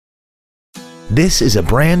This is a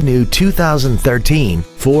brand new 2013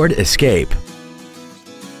 Ford Escape.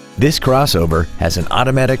 This crossover has an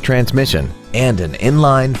automatic transmission and an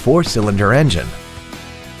inline 4-cylinder engine.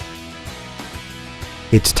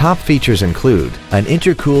 Its top features include an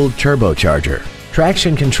intercooled turbocharger,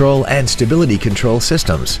 traction control and stability control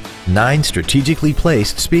systems, 9 strategically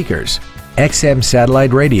placed speakers, XM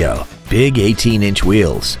satellite radio, big 18-inch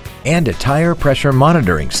wheels, and a tire pressure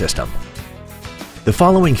monitoring system. The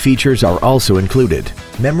following features are also included: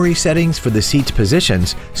 memory settings for the seat's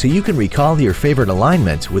positions so you can recall your favorite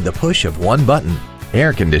alignments with the push of one button,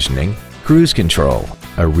 air conditioning, cruise control,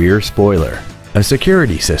 a rear spoiler, a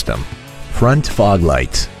security system, front fog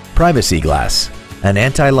lights, privacy glass, an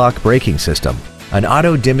anti-lock braking system, an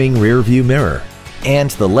auto-dimming rear view mirror,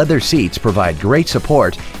 and the leather seats provide great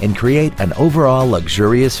support and create an overall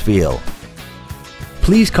luxurious feel.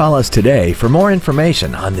 Please call us today for more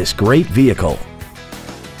information on this great vehicle.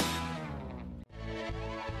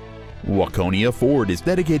 Waconia Ford is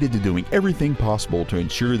dedicated to doing everything possible to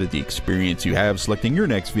ensure that the experience you have selecting your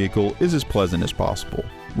next vehicle is as pleasant as possible.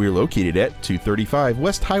 We're located at 235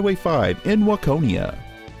 West Highway 5 in Waconia.